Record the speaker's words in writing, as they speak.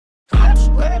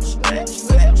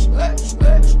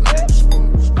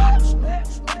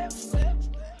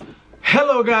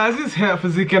Hello guys, it's Hamp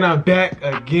Phasique and I'm back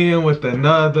again with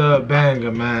another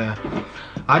banger, man.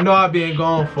 I know I've been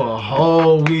gone for a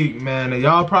whole week, man, and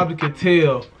y'all probably could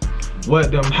tell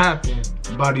what done happened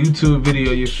about the YouTube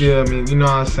video, you feel me? You know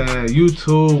what I'm saying?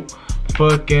 YouTube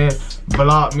fucking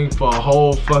blocked me for a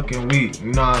whole fucking week,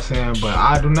 you know what I'm saying? But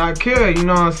I do not care, you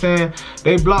know what I'm saying?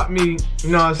 They blocked me, you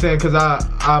know what I'm saying? Cause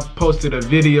I posted a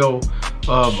video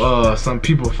of some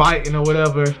people fighting or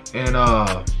whatever,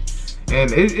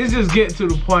 and it's just getting to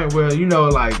the point where, you know,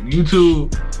 like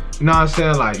YouTube, you know what I'm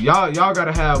saying, like y'all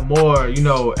gotta have more, you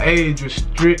know, age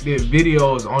restricted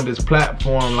videos on this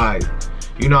platform, like,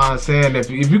 you know what I'm saying? If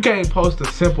you can't post a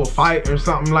simple fight or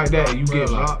something like that, you get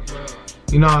blocked.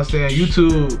 You know what I'm saying?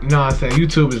 YouTube, you know what I'm saying?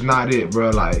 YouTube is not it,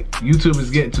 bro. Like, YouTube is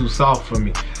getting too soft for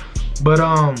me. But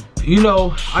you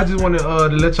know, I just wanted to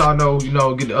let y'all know, you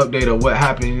know, get the update of what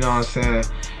happened, you know what I'm saying?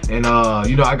 And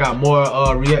you know, I got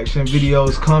more reaction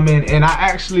videos coming, and I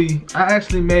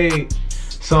actually made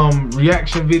some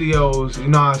reaction videos, you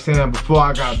know what I'm saying, before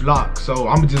I got blocked. So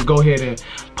I'm gonna just go ahead and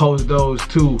post those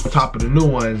too on top of the new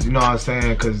ones, you know what I'm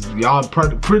saying, because y'all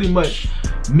pretty much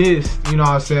missed, you know what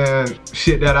I'm saying,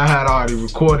 shit that I had already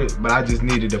recorded, but I just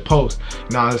needed to post,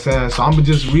 you know what I'm saying. So I'm gonna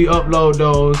just re-upload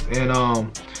those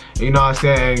and you know what I'm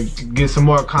saying, get some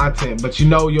more content. But you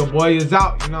know, your boy is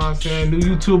out, you know what I'm saying, new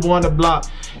YouTuber on the block,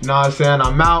 you know what I'm saying.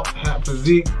 I'm out, Hamp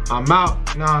Phasique, I'm out,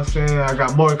 you know what I'm saying. I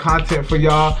got more content for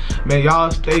y'all, man.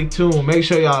 Y'all stay tuned, make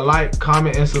sure y'all like,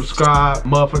 comment, and subscribe,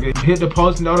 motherfucker. Hit the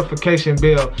post notification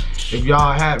bell if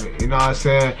y'all haven't, you know what I'm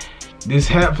saying. This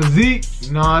Hamp Phasique,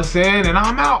 you know what I'm saying, and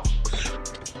I'm out.